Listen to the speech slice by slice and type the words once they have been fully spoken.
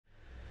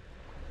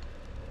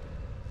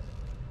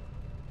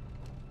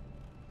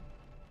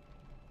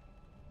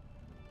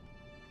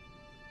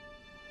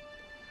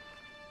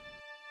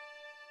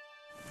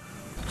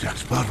Jack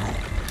Sparrow.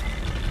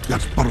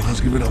 Jack Sparrow has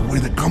given away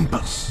the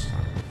compass.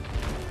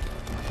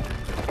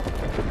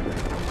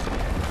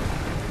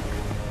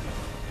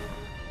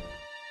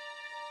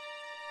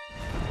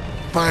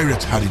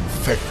 Pirates had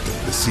infected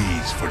the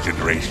seas for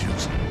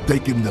generations,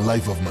 taking the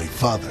life of my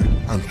father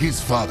and his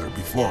father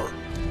before.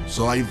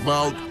 So I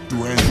vowed to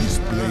end this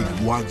plague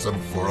once and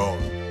for all.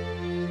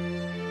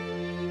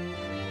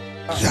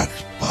 Jack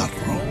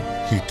Sparrow,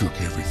 he took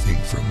everything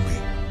from me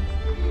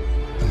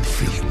and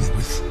filled me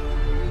with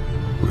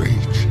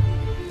rage.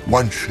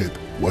 One ship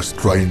was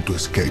trying to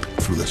escape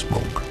through the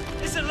smoke.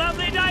 It's a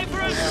lovely day for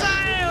a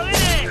sail,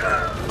 isn't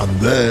it? And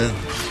there,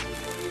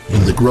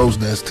 in the crow's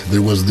nest,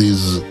 there was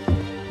this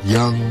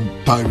young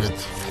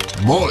pirate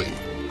boy.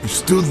 He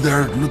stood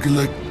there looking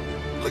like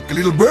a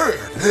little bird,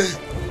 eh?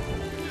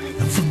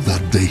 And from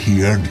that day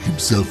he earned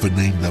himself a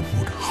name that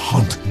would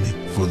haunt me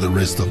for the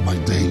rest of my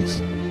days.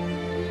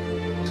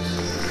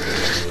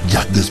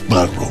 Jack the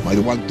Sparrow. I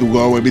want to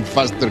go a bit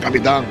faster,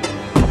 Capitan.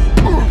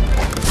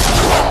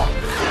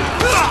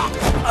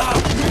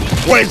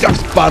 Where is Jack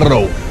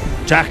Sparrow?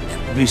 Jack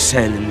will be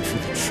sailing for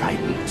the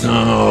Trident.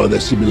 No, the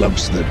sea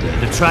belongs to the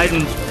dead. The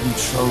Trident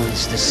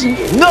controls the sea.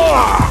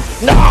 No!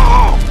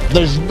 No!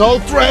 There's no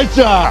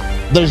treasure!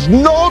 There's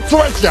no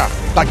treasure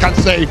that can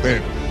save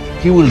him.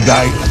 He will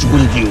die as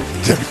will you.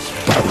 Jack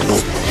Sparrow.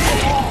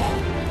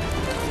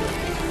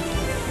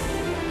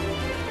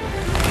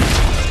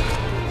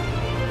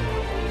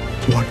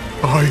 What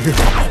are you?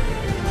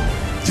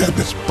 Jack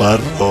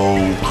Sparrow.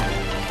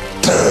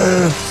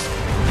 Death.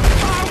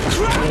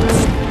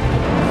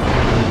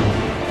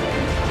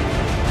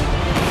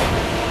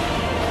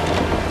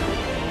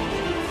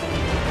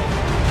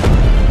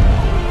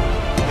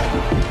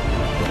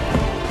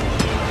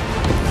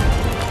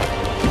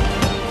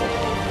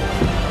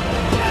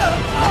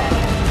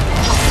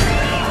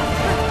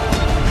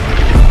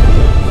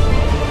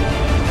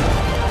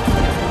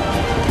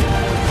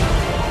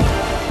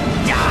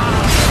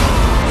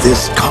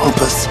 This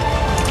compass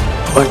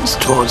points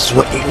towards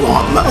what you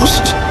want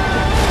most.